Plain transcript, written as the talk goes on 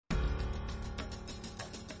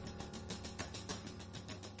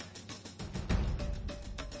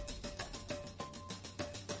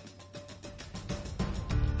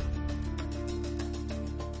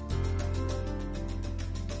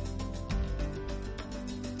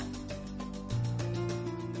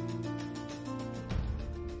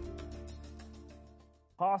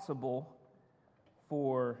possible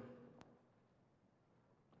for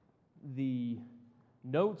the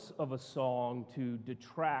notes of a song to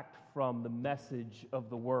detract from the message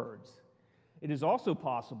of the words. It is also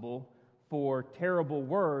possible for terrible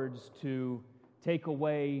words to take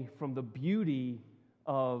away from the beauty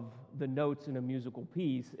of the notes in a musical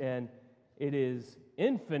piece, and it is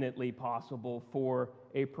infinitely possible for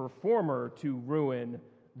a performer to ruin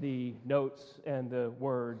the notes and the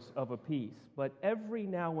words of a piece. But every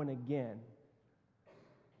now and again,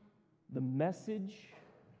 the message,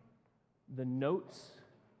 the notes,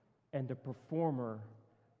 and the performer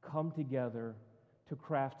come together to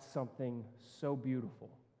craft something so beautiful.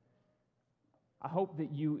 I hope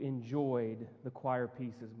that you enjoyed the choir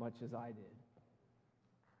piece as much as I did.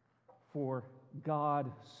 For God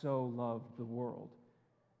so loved the world.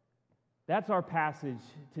 That's our passage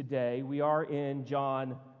today. We are in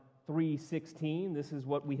John 3:16. This is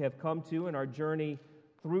what we have come to in our journey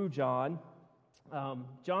through John.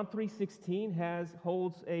 John 3:16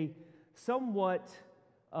 holds a somewhat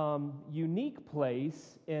unique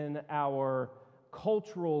place in our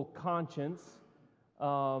cultural conscience.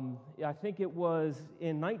 I think it was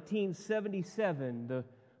in 1977,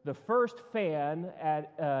 the first fan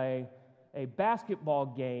at a basketball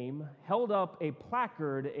game held up a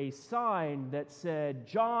placard, a sign that said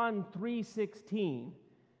John 3:16.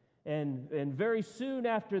 And very soon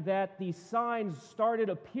after that, these signs started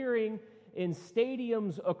appearing in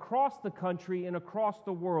stadiums across the country and across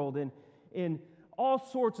the world, and in all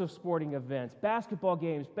sorts of sporting events, basketball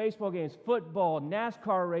games, baseball games, football,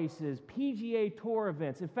 NASCAR races, PGA Tour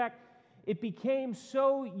events. In fact, it became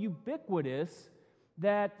so ubiquitous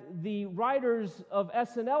that the writers of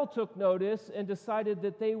SNL took notice and decided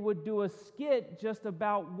that they would do a skit just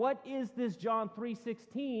about what is this John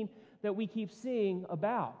 3:16 that we keep seeing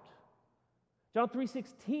about. John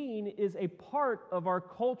 3:16 is a part of our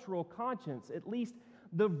cultural conscience, at least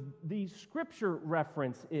the scripture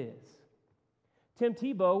reference is. Tim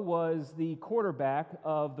Tebow was the quarterback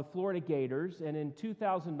of the Florida Gators, and in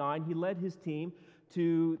 2009 he led his team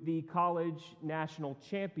to the college national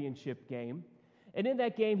championship game. And in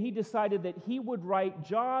that game, he decided that he would write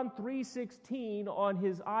John 3:16 on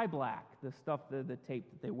his eye black, the stuff, the tape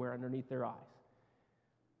that they wear underneath their eyes.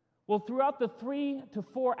 Well, throughout the 3 to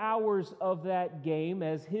 4 hours of that game,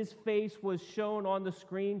 as his face was shown on the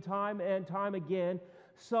screen time and time again,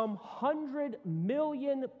 some 100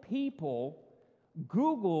 million people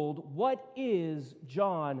Googled, what is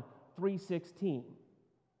John 3:16?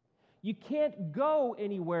 You can't go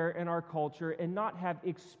anywhere in our culture and not have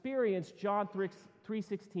experienced John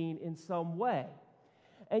 3:16 in some way.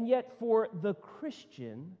 And yet for the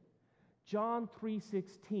Christian, John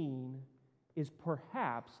 3:16 is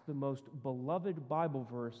perhaps the most beloved Bible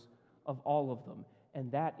verse of all of them,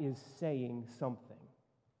 and that is saying something.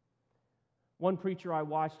 One preacher I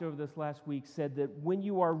watched over this last week said that when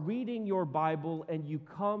you are reading your Bible and you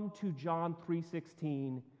come to John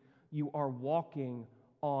 3:16, you are walking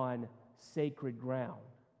on sacred ground.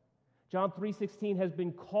 John 3:16 has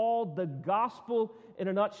been called the gospel in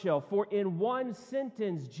a nutshell, for in one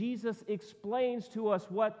sentence, Jesus explains to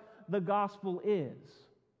us what the gospel is.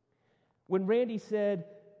 When Randy said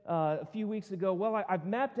a few weeks ago, well, I've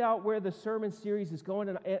mapped out where the sermon series is going,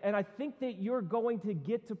 and I think that you're going to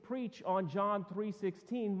get to preach on John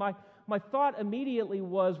 3:16, my thought immediately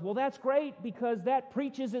was, well, that's great, because that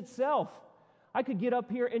preaches itself. I could get up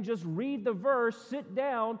here and just read the verse, sit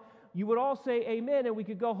down, you would all say amen, and we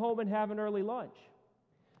could go home and have an early lunch.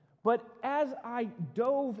 But as I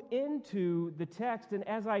dove into the text and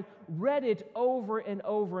as I read it over and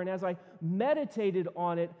over and as I meditated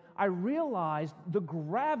on it, I realized the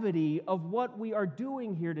gravity of what we are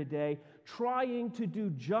doing here today, trying to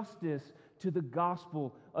do justice to the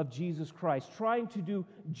gospel of Jesus Christ, trying to do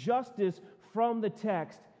justice from the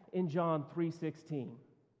text in John 3:16.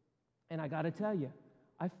 And I got to tell you,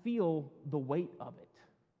 I feel the weight of it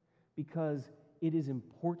because it is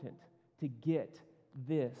important to get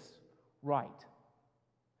this right.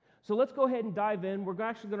 So let's go ahead and dive in. We're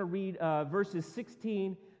actually going to read verses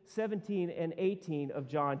 16, 17, and 18 of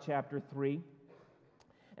John chapter 3.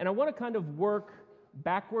 And I want to kind of work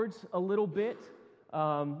backwards a little bit.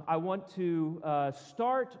 I want to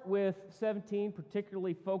start with 17,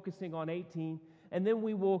 particularly focusing on 18, and then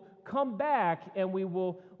we will come back and we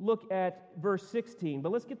will look at verse 16.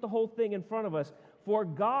 But let's get the whole thing in front of us. For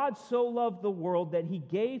God so loved the world that he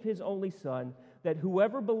gave his only Son, that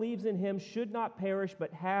whoever believes in him should not perish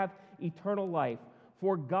but have eternal life.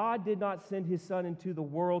 For God did not send his Son into the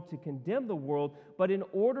world to condemn the world, but in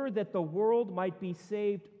order that the world might be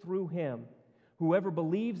saved through him. Whoever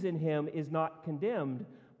believes in him is not condemned,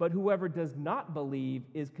 but whoever does not believe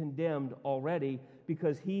is condemned already,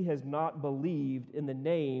 because he has not believed in the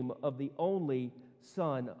name of the only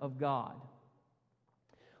Son of God.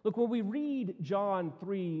 Look, when we read John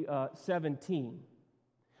 3:17,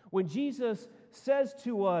 when Jesus says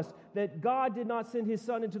to us that God did not send his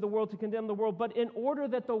Son into the world to condemn the world, but in order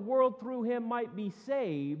that the world through him might be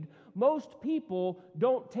saved, most people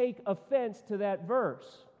don't take offense to that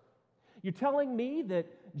verse. You're telling me that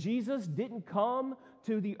Jesus didn't come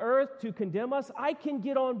to the earth to condemn us? I can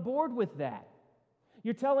get on board with that.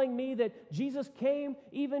 You're telling me that Jesus came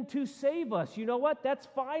even to save us. You know what? That's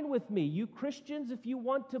fine with me. You Christians, if you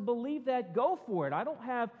want to believe that, go for it. I don't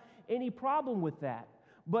have any problem with that.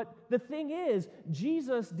 But the thing is,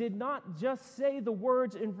 Jesus did not just say the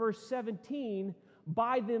words in verse 17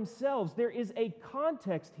 by themselves. There is a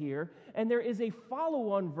context here, and there is a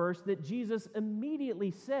follow-on verse that Jesus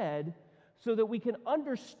immediately said so that we can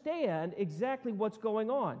understand exactly what's going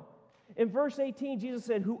on. In verse 18, Jesus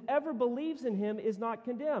said, "Whoever believes in him is not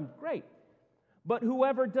condemned." Great. But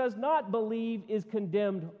whoever does not believe is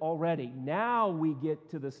condemned already. Now we get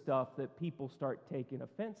to the stuff that people start taking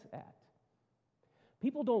offense at.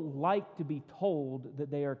 People don't like to be told that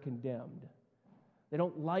they are condemned. They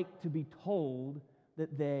don't like to be told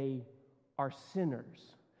that they are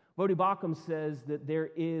sinners. Voddie Baucham says that there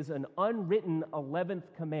is an unwritten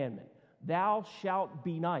 11th commandment. Thou shalt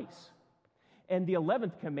be nice. And the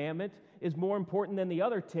 11th commandment is more important than the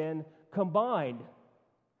other 10 combined.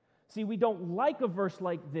 See, we don't like a verse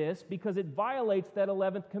like this because it violates that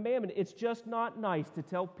 11th commandment. It's just not nice to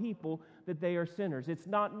tell people that they are sinners. It's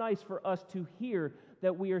not nice for us to hear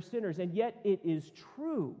that we are sinners, and yet it is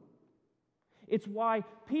true. It's why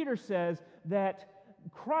Peter says that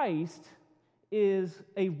Christ is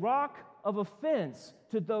a rock of offense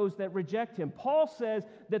to those that reject him. Paul says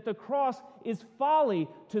that the cross is folly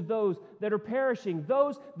to those that are perishing.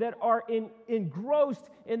 Those that are engrossed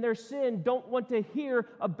in their sin don't want to hear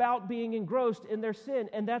about being engrossed in their sin.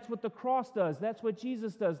 And that's what the cross does. That's what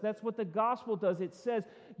Jesus does. That's what the gospel does. It says,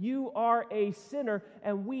 you are a sinner,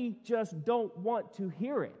 and we just don't want to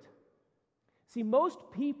hear it. See, most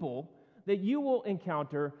people that you will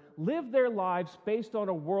encounter live their lives based on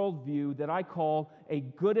a worldview that I call a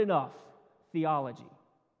good enough theology.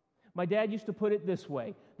 My dad used to put it this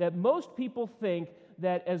way, that most people think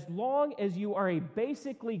that as long as you are a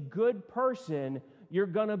basically good person, you're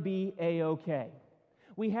going to be A-okay.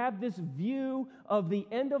 We have this view of the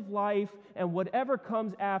end of life and whatever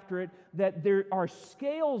comes after it, that there are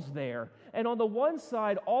scales there. And on the one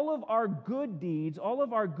side, all of our good deeds, all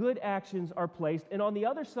of our good actions are placed. And on the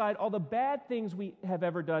other side, all the bad things we have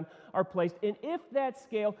ever done are placed. And if that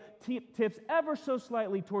scale tips ever so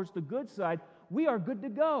slightly towards the good side, we are good to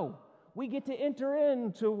go. We get to enter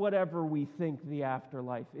into whatever we think the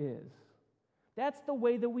afterlife is. That's the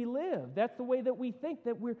way that we live. That's the way that we think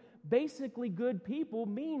that we're basically good people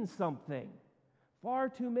means something. Far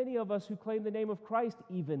too many of us who claim the name of Christ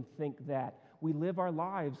even think that. We live our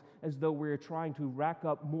lives as though we're trying to rack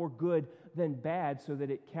up more good than bad so that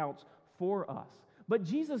it counts for us. But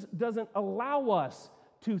Jesus doesn't allow us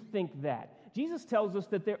to think that. Jesus tells us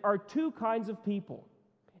that there are two kinds of people.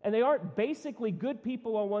 And they aren't basically good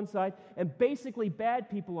people on one side and basically bad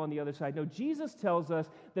people on the other side. No, Jesus tells us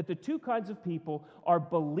that the two kinds of people are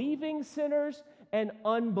believing sinners and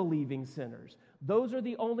unbelieving sinners. Those are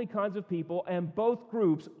the only kinds of people, and both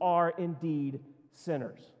groups are indeed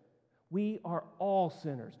sinners. We are all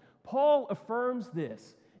sinners. Paul affirms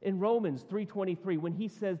this in Romans 3:23 when he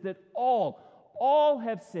says that all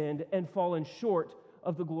have sinned and fallen short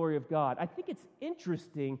of the glory of God. I think it's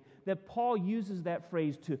interesting that Paul uses that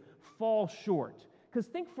phrase to fall short. Because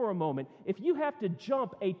think for a moment, if you have to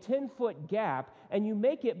jump a 10-foot gap and you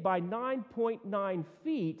make it by 9.9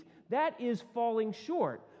 feet, that is falling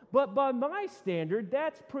short. But by my standard,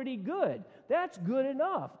 that's pretty good. That's good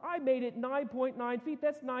enough. I made it 9.9 feet.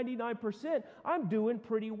 That's 99%. I'm doing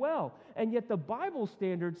pretty well. And yet the Bible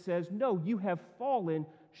standard says, no, you have fallen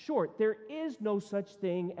short. There is no such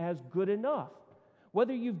thing as good enough.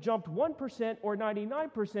 Whether you've jumped 1% or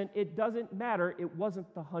 99%, it doesn't matter. It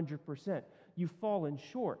wasn't the 100%. You've fallen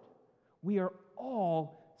short. We are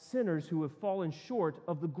all sinners who have fallen short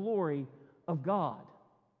of the glory of God.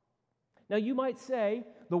 Now you might say,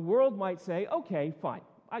 the world might say, okay, fine.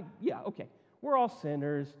 Okay. We're all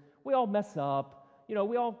sinners. We all mess up. We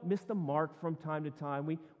all miss the mark from time to time.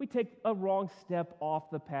 We take a wrong step off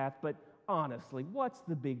the path, but honestly, what's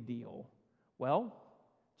the big deal? Well,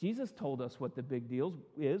 Jesus told us what the big deal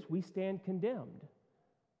is. We stand condemned.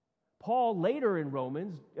 Paul, later in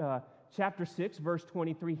Romans chapter 6, verse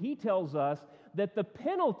 23, he tells us that the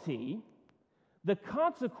penalty The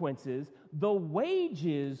consequences, the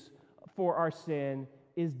wages for our sin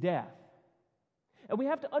is death. And we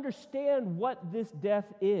have to understand what this death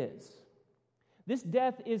is. This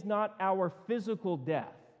death is not our physical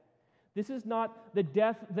death. This is not the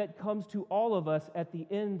death that comes to all of us at the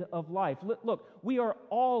end of life. Look, we are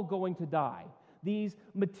all going to die. These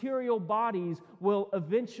material bodies will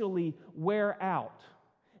eventually wear out.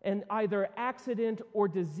 And either accident or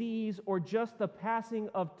disease or just the passing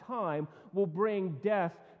of time will bring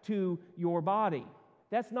death to your body.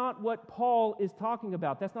 That's not what Paul is talking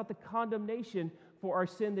about. That's not the condemnation for our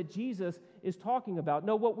sin that Jesus is talking about.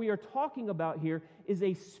 No, what we are talking about here is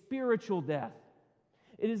a spiritual death.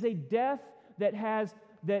 It is a death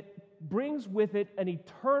that brings with it an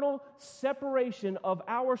eternal separation of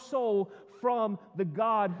our soul from the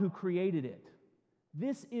God who created it.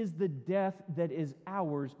 This is the death that is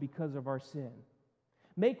ours because of our sin.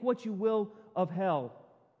 Make what you will of hell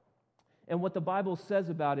and what the Bible says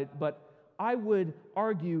about it, but I would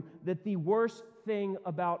argue that the worst thing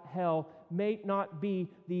about hell may not be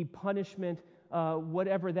the punishment,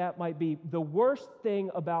 whatever that might be. The worst thing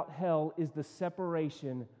about hell is the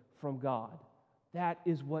separation from God. That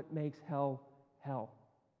is what makes hell hell.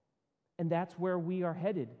 And that's where we are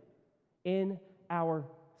headed in our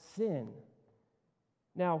sin.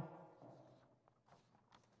 Now,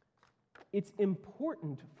 it's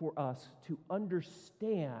important for us to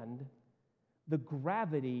understand the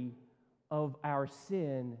gravity of our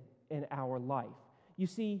sin in our life. You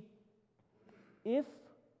see, if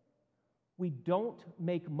we don't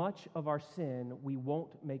make much of our sin, we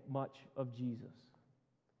won't make much of Jesus.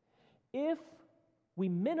 If we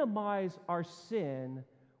minimize our sin,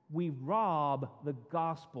 we rob the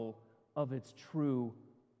gospel of its true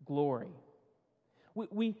glory.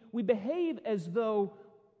 We behave as though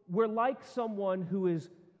we're like someone who is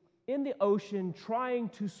in the ocean trying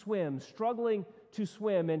to swim, struggling to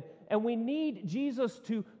swim, and we need Jesus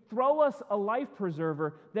to throw us a life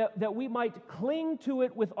preserver that we might cling to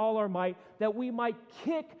it with all our might, that we might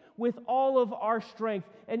kick with all of our strength.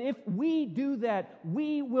 And if we do that,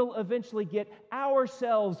 we will eventually get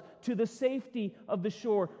ourselves to the safety of the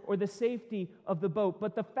shore or the safety of the boat.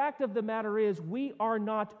 But the fact of the matter is, we are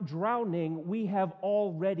not drowning. We have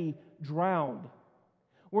already drowned.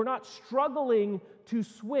 We're not struggling to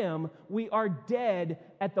swim. We are dead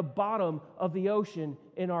at the bottom of the ocean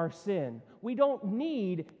in our sin. We don't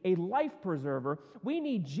need a life preserver. We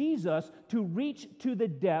need Jesus to reach to the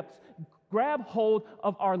depths, grab hold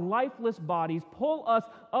of our lifeless bodies, pull us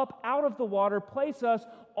up out of the water, place us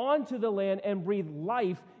onto the land, and breathe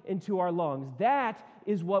life into our lungs. That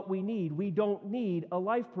is what we need. We don't need a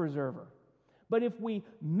life preserver. But if we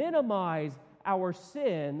minimize our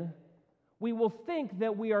sin, we will think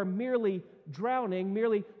that we are merely drowning,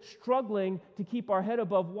 merely struggling to keep our head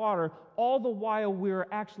above water, all the while we're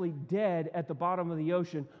actually dead at the bottom of the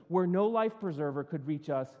ocean where no life preserver could reach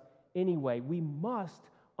us anyway. We must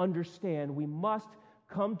understand, we must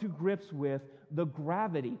come to grips with the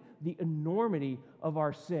gravity, the enormity of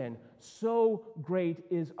our sin. So great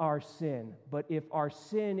is our sin, but if our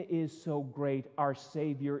sin is so great, our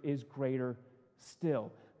Savior is greater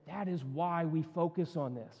still. That is why we focus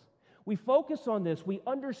on this. We focus on this. We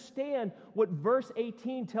understand what verse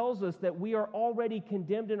 18 tells us, that we are already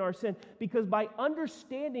condemned in our sin, because by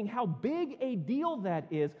understanding how big a deal that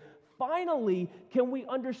is, finally can we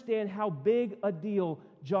understand how big a deal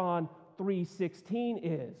John 3:16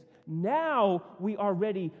 is. Now we are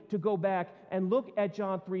ready to go back and look at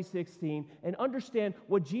John 3:16 and understand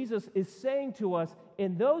what Jesus is saying to us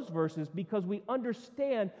in those verses, because we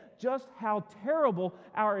understand just how terrible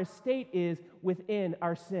our estate is within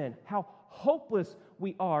our sin, how hopeless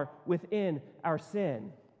we are within our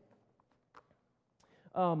sin.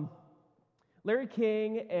 Larry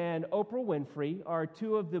King and Oprah Winfrey are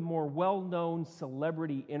two of the more well-known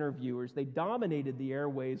celebrity interviewers. They dominated the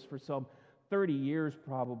airwaves for some 30 years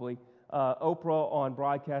probably. Oprah on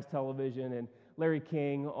broadcast television and Larry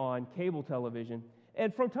King on cable television.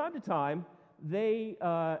 And from time to time, they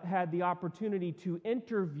had the opportunity to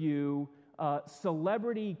interview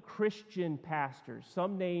celebrity Christian pastors,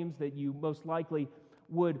 some names that you most likely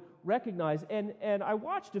would recognize. And I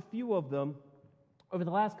watched a few of them over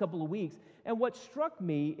the last couple of weeks, and what struck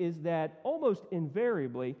me is that almost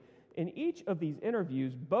invariably, in each of these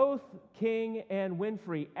interviews, both King and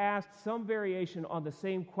Winfrey asked some variation on the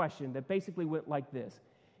same question that basically went like this: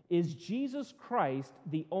 is Jesus Christ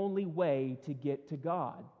the only way to get to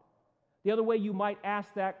God? The other way you might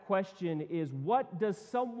ask that question is, what does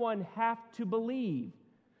someone have to believe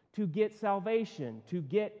to get salvation, to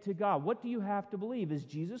get to God? What do you have to believe? Is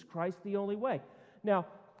Jesus Christ the only way? Now,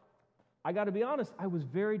 I got to be honest, I was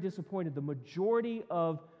very disappointed. The majority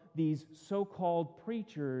of these so-called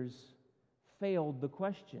preachers failed the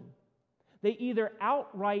question. They either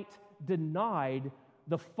outright denied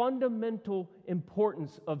the fundamental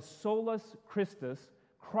importance of solus Christus,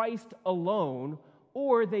 Christ alone,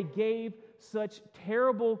 or they gave such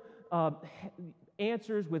terrible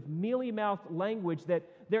answers with mealy-mouthed language that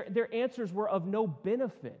their answers were of no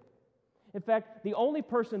benefit. In fact, the only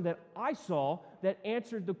person that I saw that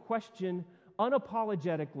answered the question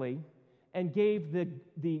unapologetically and gave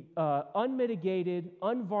the unmitigated,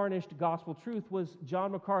 unvarnished gospel truth was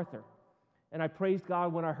John MacArthur. And I praised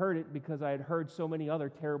God when I heard it because I had heard so many other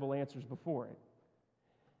terrible answers before it.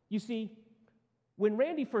 You see, when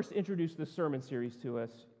Randy first introduced this sermon series to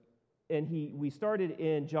us, and we started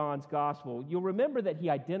in John's gospel, you'll remember that he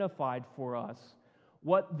identified for us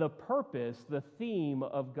what the purpose, the theme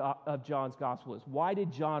of John's gospel is. Why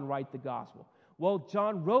did John write the gospel? Well,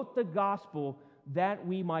 John wrote the gospel that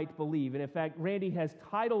we might believe. And in fact, Randy has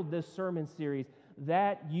titled this sermon series,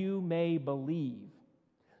 That You May Believe.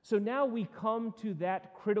 So now we come to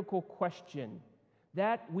that critical question,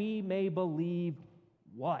 that we may believe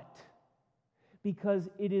what? Because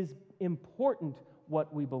it is important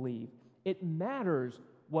what we believe. It matters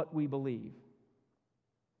what we believe.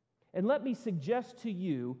 And let me suggest to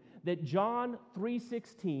you that John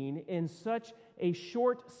 3:16, in such a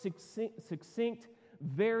short, succinct,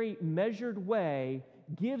 very measured way,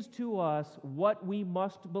 gives to us what we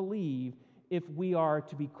must believe if we are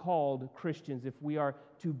to be called Christians, if we are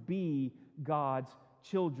to be God's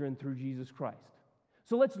children through Jesus Christ.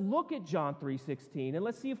 So let's look at John 3:16 and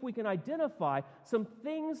let's see if we can identify some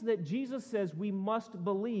things that Jesus says we must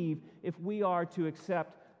believe if we are to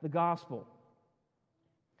accept the gospel.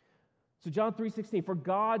 So John 3:16, for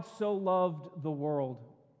God so loved the world.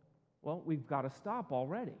 Well, we've got to stop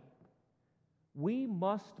already. We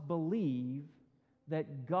must believe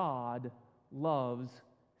that God loves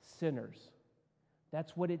sinners.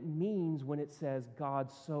 That's what it means when it says God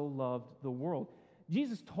so loved the world.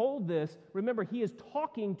 Jesus told this, remember, he is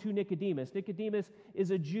talking to Nicodemus. Nicodemus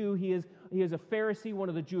is a Jew. He is a Pharisee, one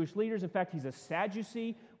of the Jewish leaders. In fact, he's a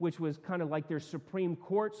Sadducee, which was kind of like their supreme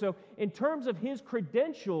court. So in terms of his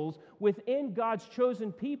credentials within God's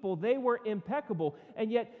chosen people, they were impeccable. And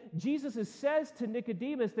yet Jesus says to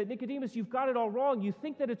Nicodemus that, Nicodemus, you've got it all wrong. You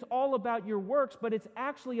think that it's all about your works, but it's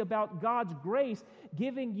actually about God's grace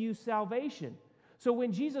giving you salvation. So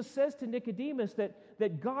when Jesus says to Nicodemus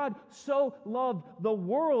that God so loved the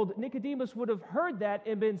world, Nicodemus would have heard that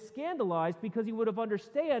and been scandalized because he would have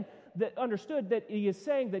understood that he is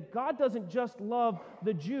saying that God doesn't just love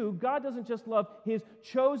the Jew, God doesn't just love his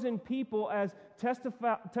chosen people as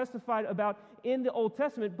testified about in the Old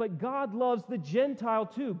Testament, but God loves the Gentile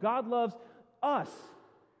too. God loves us.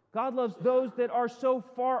 God loves those that are so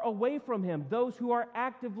far away from him, those who are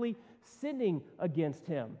actively sinning against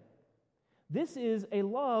him. This is a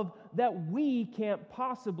love that we can't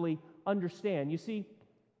possibly understand. You see,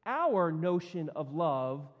 our notion of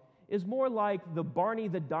love is more like the Barney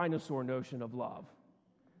the dinosaur notion of love.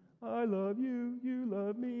 I love you, you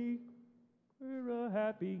love me, we're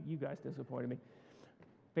happy. You guys disappointed me.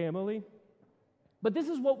 Family. But this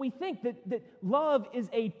is what we think, that love is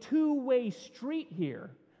a two-way street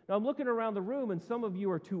here. Now, I'm looking around the room, and some of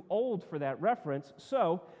you are too old for that reference,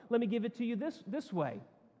 so let me give it to you this way.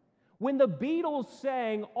 When the Beatles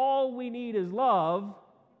sang, all we need is love,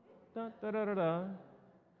 da, da, da, da, da,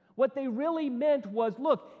 what they really meant was,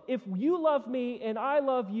 look, if you love me and I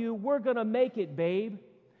love you, we're going to make it, babe.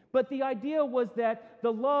 But the idea was that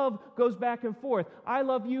the love goes back and forth. I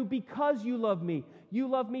love you because you love me. You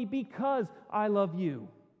love me because I love you.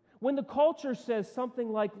 When the culture says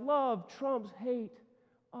something like love trumps hate,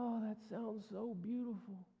 oh, that sounds so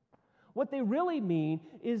beautiful. What they really mean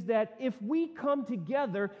is that if we come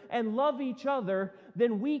together and love each other,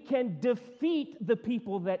 then we can defeat the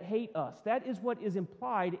people that hate us. That is what is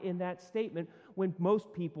implied in that statement when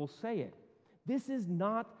most people say it. This is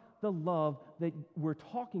not the love that we're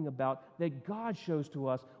talking about that God shows to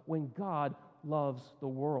us when God loves the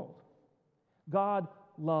world. God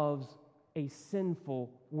loves a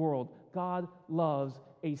sinful world. God loves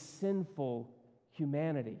a sinful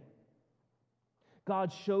humanity.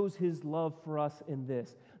 God shows his love for us in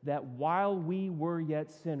this, that while we were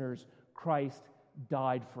yet sinners, Christ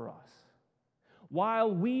died for us.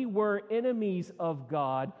 While we were enemies of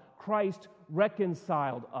God, Christ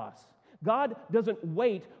reconciled us. God doesn't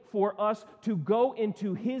wait for us to go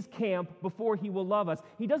into His camp before He will love us.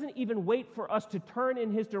 He doesn't even wait for us to turn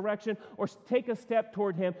in His direction or take a step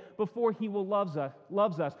toward Him before He will loves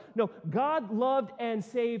us. No, God loved and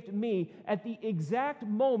saved me at the exact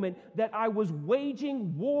moment that I was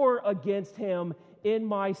waging war against Him in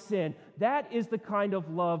my sin. That is the kind of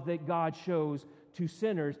love that God shows to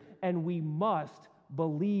sinners, and we must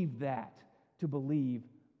believe that to believe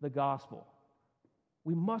the gospel.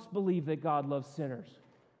 We must believe that God loves sinners,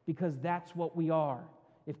 because that's what we are.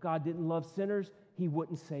 If God didn't love sinners, He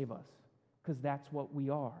wouldn't save us, because that's what we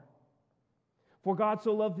are. For God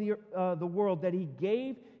so loved the world that He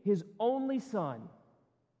gave His only Son.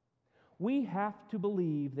 We have to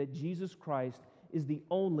believe that Jesus Christ is the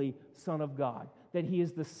only Son of God, that He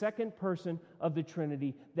is the second person of the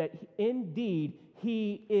Trinity, that indeed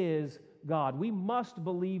He is God. We must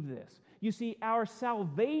believe this. You see, our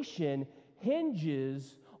salvation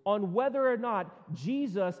hinges on whether or not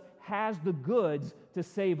Jesus has the goods to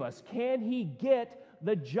save us. Can He get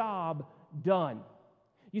the job done?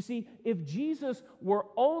 You see, if Jesus were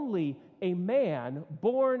only a man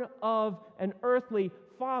born of an earthly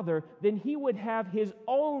father, then He would have His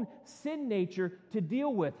own sin nature to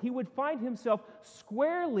deal with. He would find Himself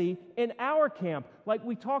squarely in our camp, like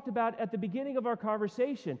we talked about at the beginning of our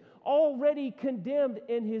conversation, already condemned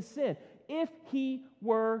in His sin. If He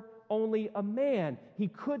were only a man, He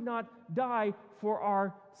could not die for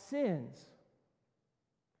our sins.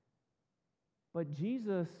 But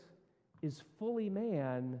Jesus is fully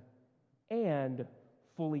man and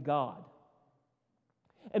fully God.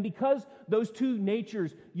 And because those two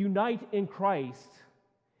natures unite in Christ,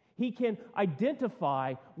 He can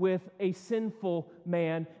identify with a sinful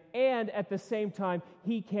man, and at the same time,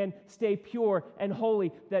 He can stay pure and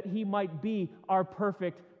holy, that He might be our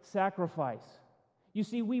perfect sacrifice. You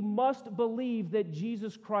see, we must believe that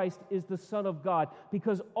Jesus Christ is the Son of God,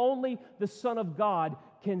 because only the Son of God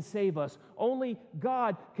can save us. Only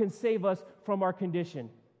God can save us from our condition.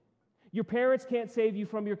 Your parents can't save you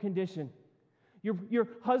from your condition. Your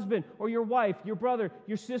husband or your wife, your brother,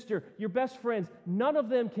 your sister, your best friends, none of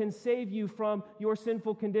them can save you from your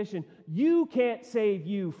sinful condition. You can't save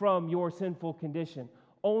you from your sinful condition.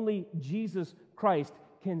 Only Jesus Christ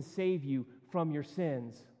can save you from your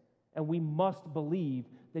sins. And we must believe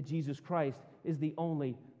that Jesus Christ is the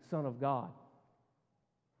only Son of God.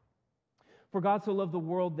 For God so loved the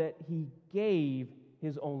world that He gave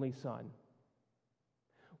His only Son.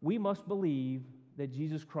 We must believe that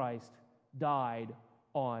Jesus Christ died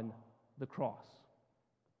on the cross.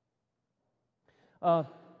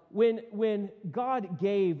 When God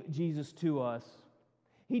gave Jesus to us,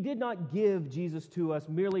 He did not give Jesus to us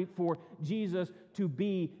merely for Jesus to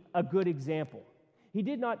be a good example. He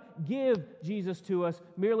did not give Jesus to us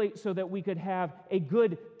merely so that we could have a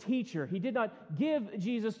good teacher. He did not give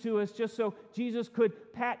Jesus to us just so Jesus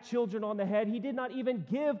could pat children on the head. He did not even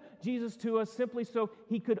give Jesus to us simply so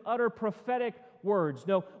He could utter prophetic words.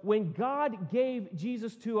 No, when God gave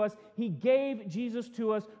Jesus to us, He gave Jesus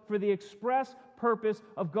to us for the express purpose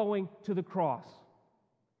of going to the cross.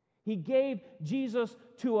 He gave Jesus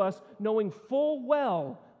to us knowing full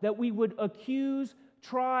well that we would accuse,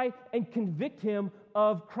 try, and convict Him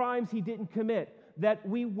of crimes He didn't commit, that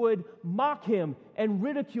we would mock Him and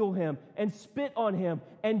ridicule Him and spit on Him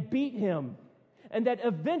and beat Him, and that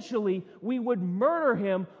eventually we would murder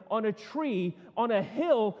Him on a tree, on a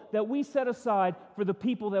hill that we set aside for the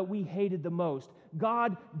people that we hated the most.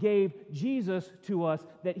 God gave Jesus to us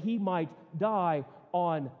that He might die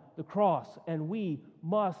on the cross, and we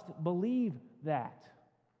must believe that.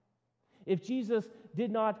 If Jesus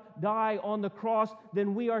did not die on the cross,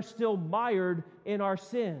 then we are still mired in our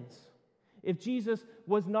sins. If Jesus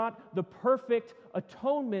was not the perfect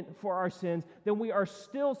atonement for our sins, then we are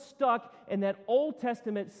still stuck in that Old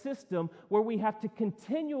Testament system where we have to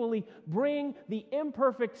continually bring the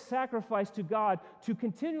imperfect sacrifice to God to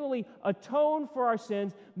continually atone for our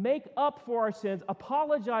sins, make up for our sins,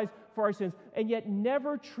 apologize for our sins, and yet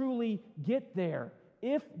never truly get there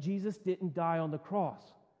if Jesus didn't die on the cross.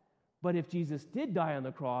 But if Jesus did die on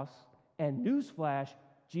the cross, and newsflash,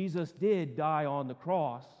 Jesus did die on the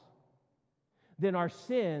cross, then our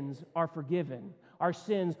sins are forgiven. Our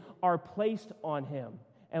sins are placed on Him,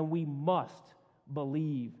 and we must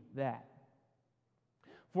believe that.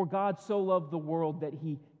 For God so loved the world that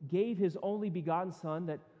He gave His only begotten Son,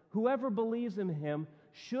 that whoever believes in Him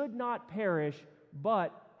should not perish,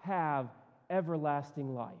 but have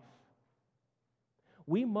everlasting life.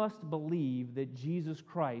 We must believe that Jesus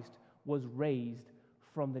Christ was raised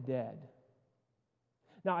from the dead.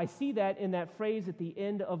 Now, I see that in that phrase at the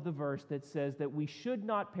end of the verse that says that we should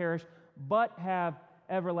not perish, but have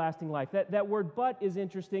everlasting life. That word but is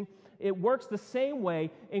interesting. It works the same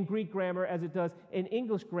way in Greek grammar as it does in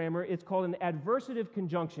English grammar. It's called an adversative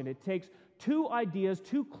conjunction. It takes two ideas,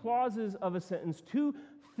 two clauses of a sentence, two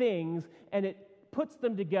things, and it puts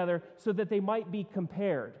them together so that they might be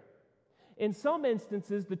compared. In some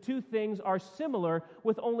instances, the two things are similar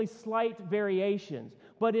with only slight variations.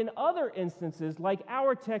 But in other instances, like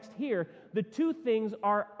our text here, the two things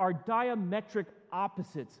are diametric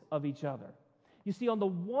opposites of each other. You see, on the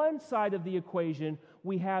one side of the equation,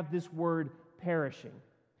 we have this word perishing.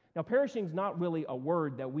 Now, perishing is not really a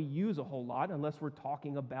word that we use a whole lot unless we're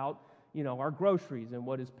talking about, our groceries and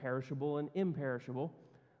what is perishable and imperishable.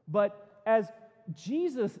 But as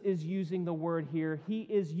Jesus is using the word here, he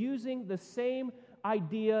is using the same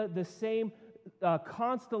idea, the same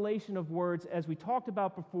constellation of words as we talked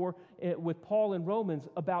about before with Paul in Romans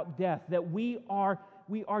about death, that we are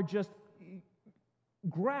just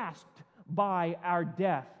grasped by our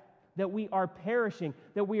death, that we are perishing,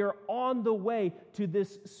 that we are on the way to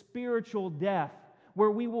this spiritual death where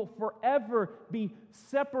we will forever be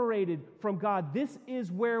separated from God. This is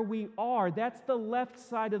where we are. That's the left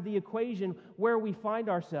side of the equation where we find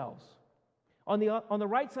ourselves. On the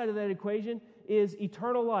right side of that equation is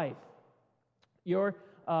eternal life. Your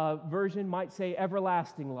version might say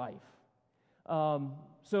everlasting life.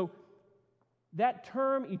 So that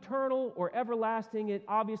term, eternal or everlasting, it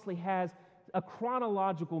obviously has a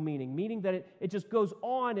chronological meaning that it just goes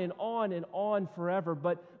on and on and on forever.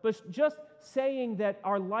 But just saying that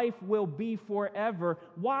our life will be forever,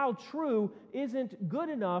 while true, isn't good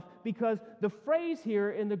enough, because the phrase here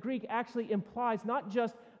in the Greek actually implies not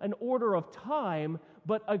just an order of time,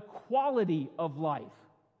 but a quality of life.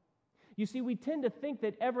 You see, we tend to think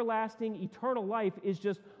that everlasting, eternal life is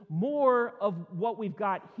just more of what we've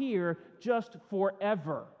got here, just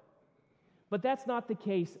forever. But that's not the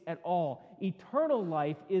case at all. Eternal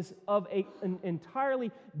life is of an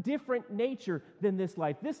entirely different nature than this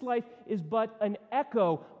life. This life is but an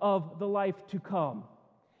echo of the life to come.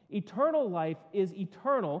 Eternal life is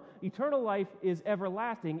eternal. Eternal life is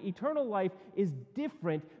everlasting. Eternal life is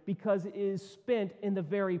different because it is spent in the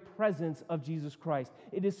very presence of Jesus Christ.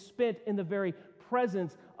 It is spent in the very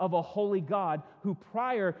presence of a holy God who,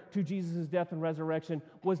 prior to Jesus' death and resurrection,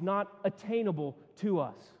 was not attainable to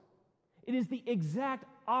us. It is the exact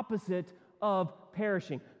opposite of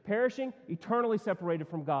perishing. Perishing, eternally separated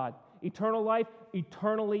from God. Eternal life,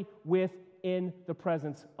 eternally within the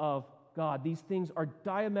presence of God. These things are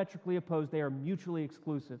diametrically opposed. They are mutually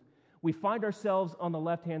exclusive. We find ourselves on the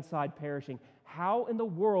left-hand side perishing. How in the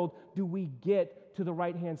world do we get to the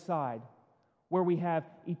right-hand side where we have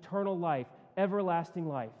eternal life, everlasting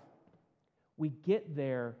life? We get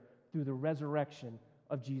there through the resurrection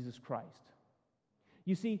of Jesus Christ.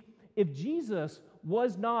 You see, if Jesus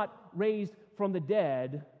was not raised from the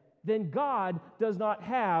dead, then God does not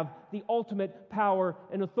have the ultimate power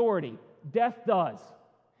and authority. Death does.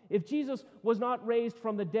 If Jesus was not raised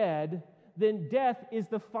from the dead, then death is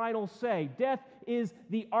the final say. Death is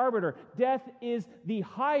the arbiter. Death is the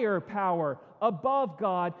higher power above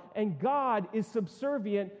God, and God is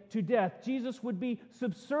subservient to death. Jesus would be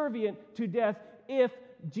subservient to death if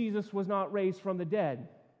Jesus was not raised from the dead.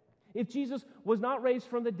 If Jesus was not raised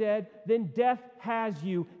from the dead, then death has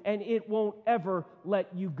you, and it won't ever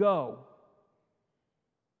let you go.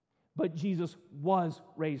 But Jesus was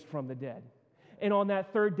raised from the dead. And on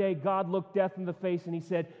that third day, God looked death in the face and he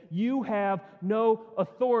said, "You have no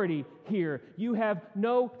authority here. You have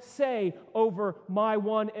no say over my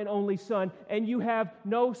one and only Son, and you have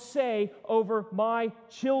no say over my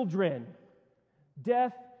children."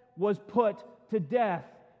 Death was put to death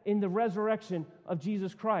in the resurrection of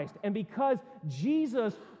Jesus Christ. And because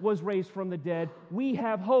Jesus was raised from the dead, we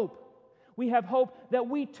have hope. We have hope that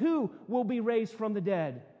we too will be raised from the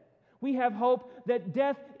dead. We have hope that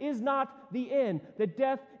death is not the end, that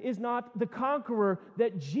death is not the conqueror,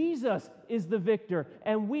 that Jesus is the victor,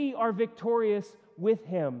 and we are victorious with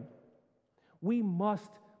him. We must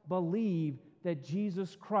believe that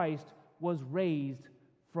Jesus Christ was raised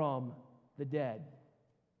from the dead.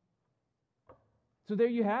 So there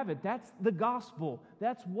you have it. That's the gospel.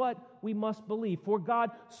 That's what we must believe. For God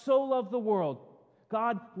so loved the world.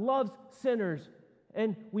 God loves sinners,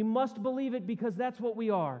 and we must believe it because that's what we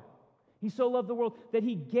are. He so loved the world that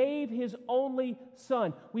he gave his only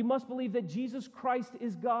Son. We must believe that Jesus Christ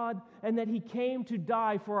is God and that he came to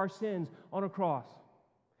die for our sins on a cross.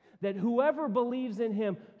 That whoever believes in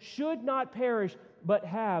him should not perish but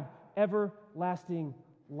have everlasting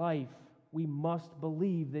life. We must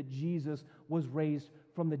believe that Jesus was raised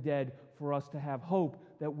from the dead for us to have hope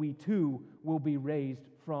that we too will be raised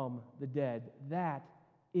from the dead. That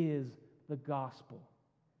is the gospel.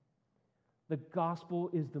 The gospel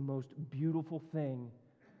is the most beautiful thing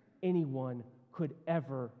anyone could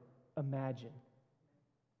ever imagine.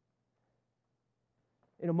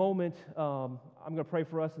 In a moment, I'm going to pray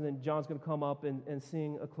for us, and then John's going to come up and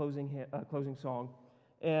sing a closing song.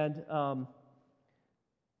 And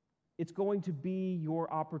it's going to be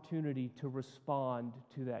your opportunity to respond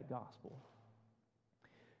to that gospel.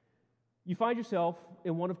 You find yourself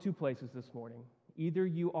in one of two places this morning. Either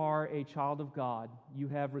you are a child of God, you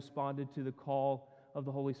have responded to the call of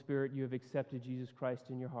the Holy Spirit, you have accepted Jesus Christ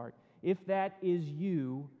in your heart. If that is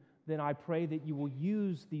you, then I pray that you will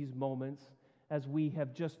use these moments as we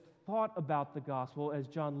have just thought about the gospel, as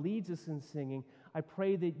John leads us in singing. I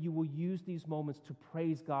pray that you will use these moments to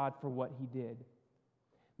praise God for what He did.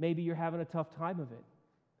 Maybe you're having a tough time of it.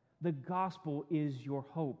 The gospel is your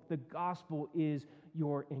hope. The gospel is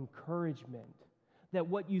your encouragement. That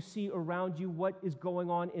what you see around you, what is going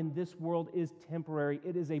on in this world is temporary.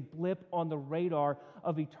 It is a blip on the radar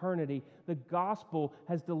of eternity. The gospel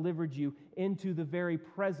has delivered you into the very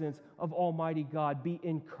presence of Almighty God. Be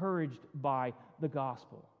encouraged by the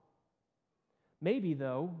gospel. Maybe,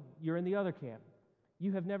 though, you're in the other camp.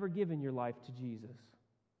 You have never given your life to Jesus.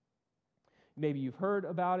 Maybe you've heard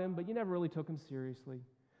about Him, but you never really took Him seriously.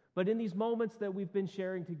 But in these moments that we've been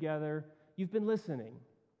sharing together, you've been listening,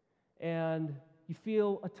 and you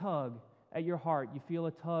feel a tug at your heart. You feel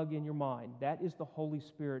a tug in your mind. That is the Holy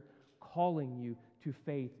Spirit calling you to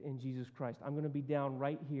faith in Jesus Christ. I'm going to be down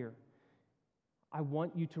right here. I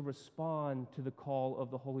want you to respond to the call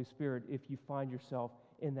of the Holy Spirit if you find yourself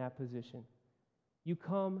in that position. You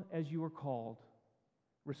come as you are called.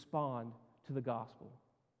 Respond to the gospel.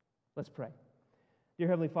 Let's pray. Dear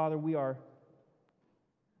Heavenly Father, we are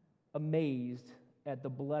amazed at the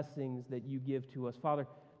blessings that you give to us. Father,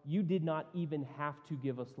 you did not even have to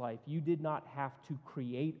give us life. You did not have to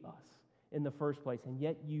create us in the first place, and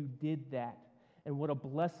yet you did that. And what a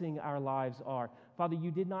blessing our lives are. Father, you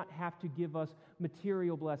did not have to give us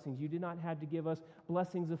material blessings. You did not have to give us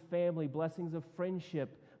blessings of family, blessings of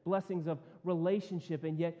friendship, blessings of relationship,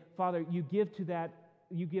 and yet, Father, you give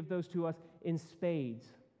those to us in spades.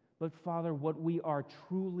 But Father, what we are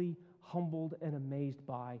truly humbled and amazed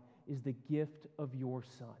by is the gift of your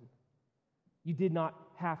Son. You did not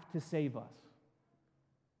have to save us,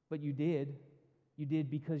 but you did. You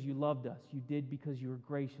did because you loved us. You did because you were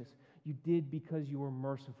gracious. You did because you were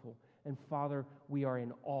merciful. And Father, we are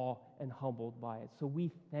in awe and humbled by it. So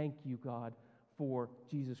we thank you, God, for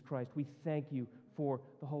Jesus Christ. We thank you for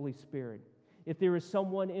the Holy Spirit. If there is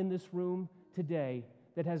someone in this room today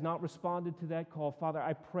that has not responded to that call, Father,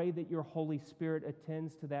 I pray that your Holy Spirit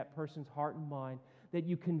attends to that person's heart and mind, that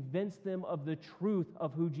you convince them of the truth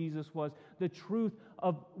of who Jesus was, the truth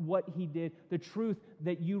of what He did, the truth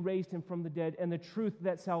that you raised Him from the dead, and the truth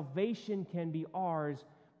that salvation can be ours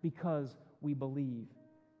because we believe.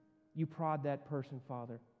 You prod that person,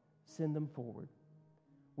 Father. Send them forward.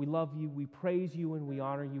 We love you, we praise you, and we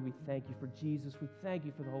honor you. We thank you for Jesus. We thank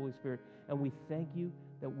you for the Holy Spirit, and we thank you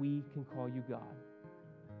that we can call you God.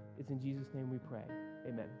 It's in Jesus' name we pray.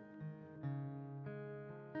 Amen.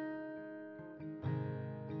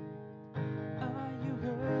 Are you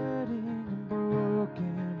hurting and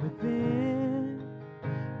broken within?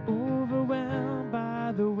 Overwhelmed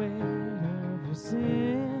by the weight of your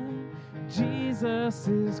sin? Jesus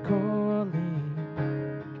is calling.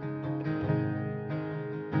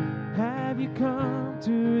 Have you come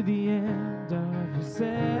to the end of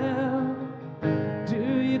yourself?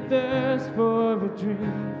 Do you thirst for a drink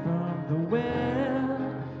from the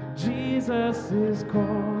well? Jesus is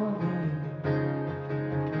calling.